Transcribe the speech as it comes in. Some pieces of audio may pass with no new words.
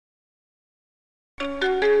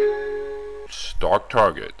Stock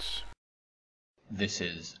Targets. This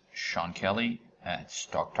is Sean Kelly at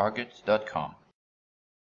StockTargets.com.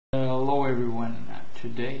 Hello everyone,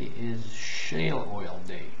 today is Shale Oil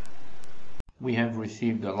Day. We have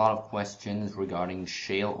received a lot of questions regarding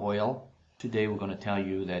shale oil. Today we're going to tell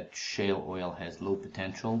you that shale oil has low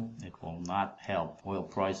potential. It will not help oil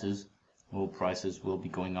prices. Oil prices will be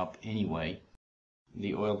going up anyway.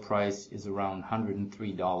 The oil price is around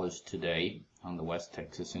 $103 today on the West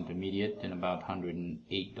Texas Intermediate and about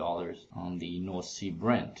 $108 on the North Sea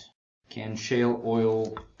Brent. Can shale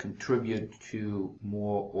oil contribute to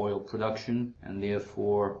more oil production and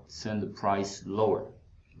therefore send the price lower?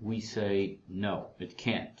 We say no, it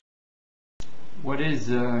can't. What is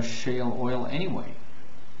shale oil anyway?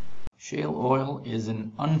 Shale oil is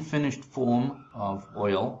an unfinished form of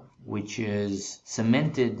oil which is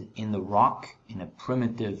cemented in the rock in a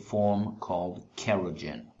primitive form called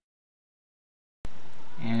kerogen.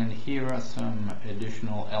 And here are some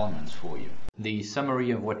additional elements for you. The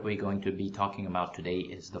summary of what we're going to be talking about today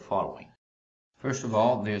is the following. First of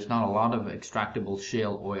all, there's not a lot of extractable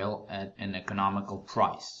shale oil at an economical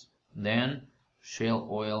price. Then, shale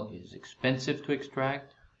oil is expensive to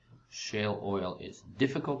extract. Shale oil is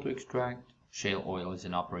difficult to extract. Shale oil is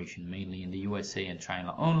in operation mainly in the USA and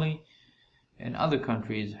China only, and other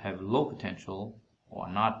countries have low potential or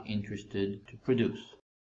are not interested to produce.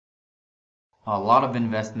 A lot of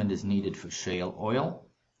investment is needed for shale oil.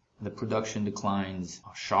 The production declines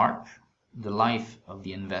are sharp. The life of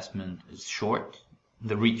the investment is short.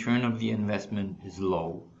 The return of the investment is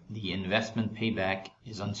low. The investment payback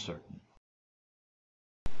is uncertain.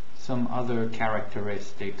 Some other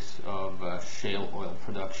characteristics of shale oil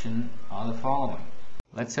production are the following.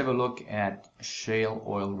 Let's have a look at shale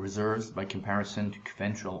oil reserves by comparison to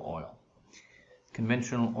conventional oil.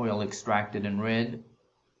 Conventional oil extracted in red,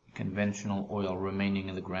 conventional oil remaining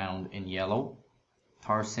in the ground in yellow,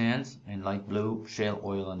 tar sands in light blue, shale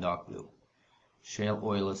oil in dark blue. Shale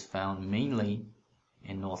oil is found mainly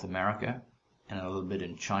in North America and a little bit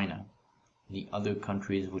in China. The other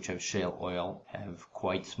countries which have shale oil have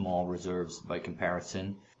quite small reserves by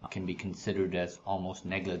comparison, can be considered as almost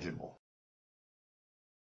negligible.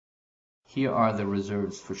 Here are the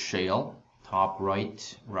reserves for shale. Top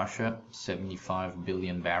right, Russia, 75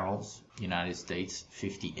 billion barrels, United States,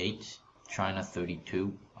 58, China,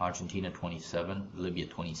 32, Argentina, 27, Libya,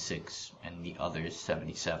 26, and the others,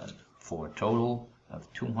 77, for a total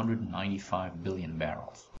of 295 billion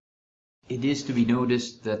barrels. It is to be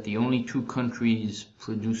noticed that the only two countries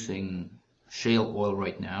producing shale oil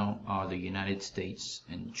right now are the United States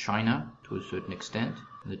and China, to a certain extent.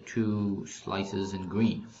 The two slices in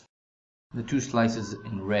green. The two slices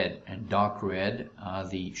in red and dark red are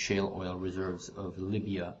the shale oil reserves of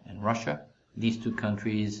Libya and Russia. These two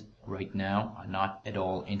countries right now are not at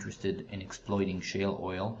all interested in exploiting shale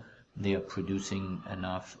oil. They are producing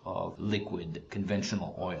enough of liquid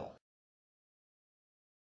conventional oil.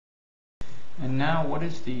 And now, what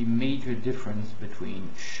is the major difference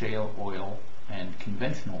between shale oil and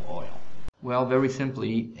conventional oil? Well, very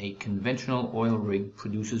simply, a conventional oil rig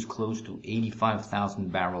produces close to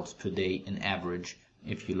 85,000 barrels per day in average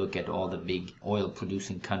if you look at all the big oil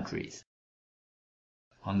producing countries.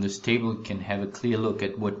 On this table you can have a clear look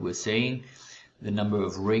at what we're saying. The number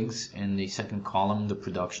of rigs in the second column, the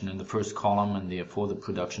production in the first column, and therefore the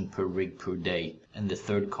production per rig per day in the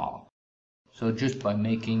third column. So just by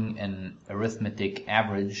making an arithmetic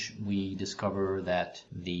average, we discover that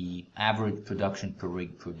the average production per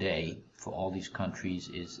rig per day for all these countries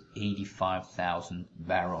is 85,000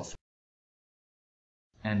 barrels.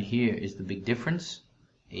 And here is the big difference.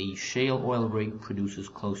 A shale oil rig produces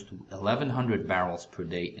close to 1,100 barrels per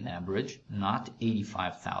day in average, not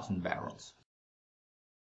 85,000 barrels.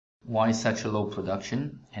 Why such a low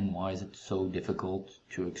production, and why is it so difficult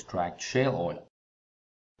to extract shale oil?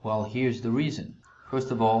 Well, here's the reason.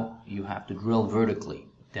 First of all, you have to drill vertically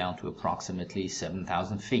down to approximately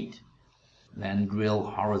 7,000 feet. Then drill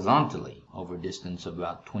horizontally over a distance of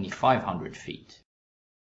about 2,500 feet.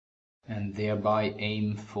 And thereby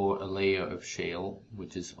aim for a layer of shale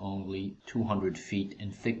which is only 200 feet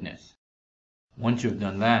in thickness. Once you've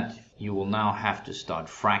done that, you will now have to start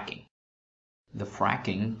fracking. The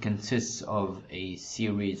fracking consists of a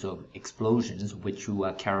series of explosions which you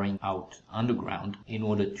are carrying out underground in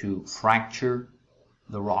order to fracture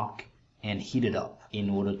the rock and heat it up in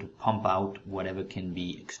order to pump out whatever can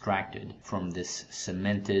be extracted from this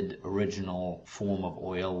cemented original form of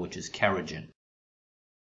oil, which is kerogen.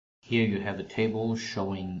 Here you have a table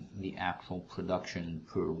showing the actual production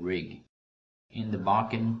per rig. In the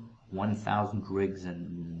Bakken, 1,000 rigs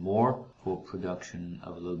and more for production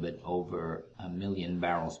of a little bit over 1 million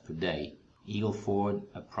barrels per day. Eagle Ford,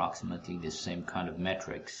 approximately the same kind of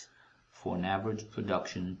metrics, for an average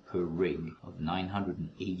production per rig of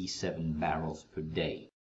 987 barrels per day.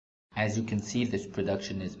 As you can see, this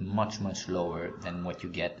production is much lower than what you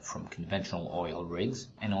get from conventional oil rigs,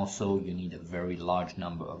 and also you need a very large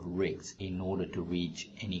number of rigs in order to reach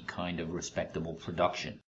any kind of respectable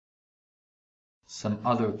production. Some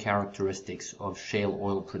other characteristics of shale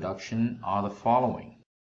oil production are the following.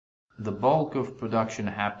 The bulk of production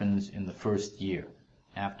happens in the first year.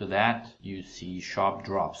 After that, you see sharp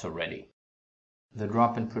drops already. The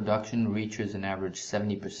drop in production reaches an average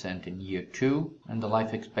 70% in year 2, and the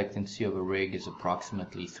life expectancy of a rig is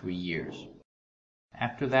approximately 3 years.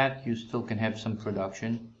 After that, you still can have some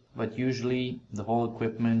production, but usually the whole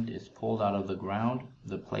equipment is pulled out of the ground,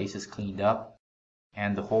 the place is cleaned up,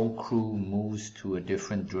 and the whole crew moves to a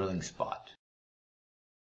different drilling spot.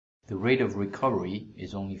 The rate of recovery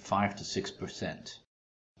is only 5 to 6%.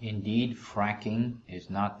 Indeed, fracking is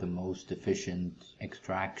not the most efficient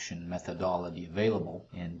extraction methodology available,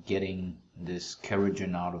 and getting this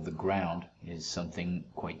kerogen out of the ground is something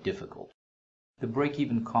quite difficult. The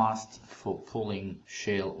break-even cost for pulling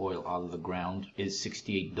shale oil out of the ground is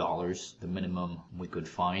 $68, the minimum we could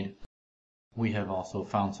find. We have also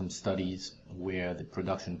found some studies where the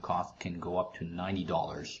production cost can go up to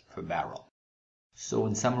 $90 per barrel. So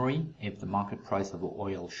in summary, if the market price of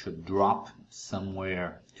oil should drop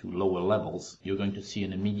somewhere to lower levels, you're going to see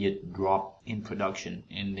an immediate drop in production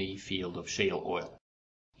in the field of shale oil.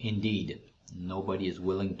 Indeed, nobody is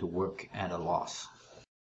willing to work at a loss.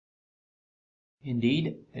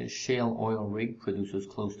 Indeed, a shale oil rig produces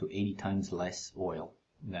close to 80 times less oil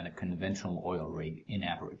than a conventional oil rig in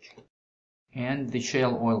average. And the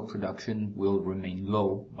shale oil production will remain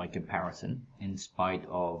low by comparison, in spite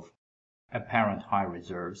of apparent high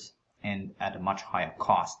reserves and at a much higher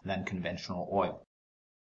cost than conventional oil.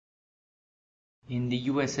 In the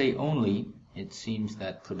USA only, it seems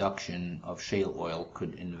that production of shale oil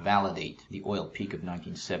could invalidate the oil peak of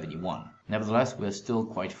 1971. Nevertheless, we are still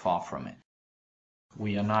quite far from it.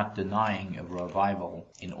 We are not denying a revival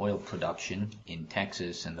in oil production in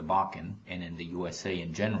Texas and the Bakken and in the USA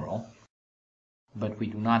in general, but we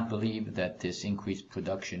do not believe that this increased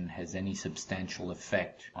production has any substantial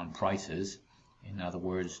effect on prices, in other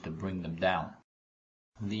words, to bring them down.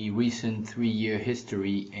 The recent 3-year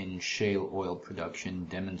history in shale oil production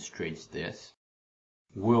demonstrates this.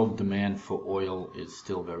 World demand for oil is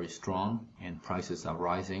still very strong and prices are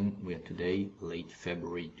rising. We are today, late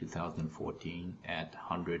February 2014, at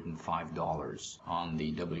 $105 on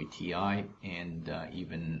the WTI and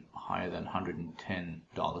even higher than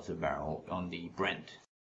 $110 a barrel on the Brent.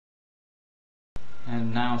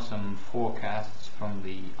 And now some forecasts from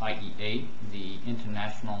the IEA, the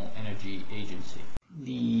International Energy Agency.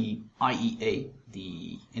 The IEA,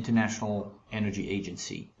 the International Energy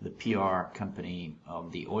Agency, the PR company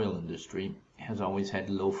of the oil industry, has always had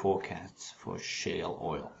low forecasts for shale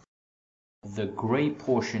oil. The gray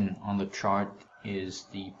portion on the chart is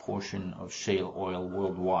the portion of shale oil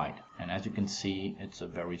worldwide, and as you can see, it's a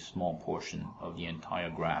very small portion of the entire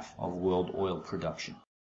graph of world oil production.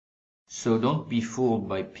 So don't be fooled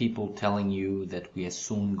by people telling you that we are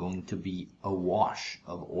soon going to be awash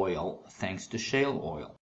of oil thanks to shale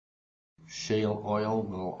oil. Shale oil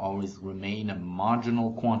will always remain a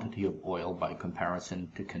marginal quantity of oil by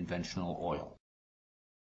comparison to conventional oil.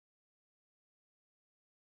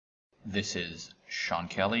 This is Sean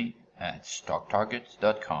Kelly at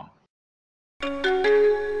stocktargets.com.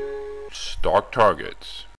 Stock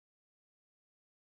Targets.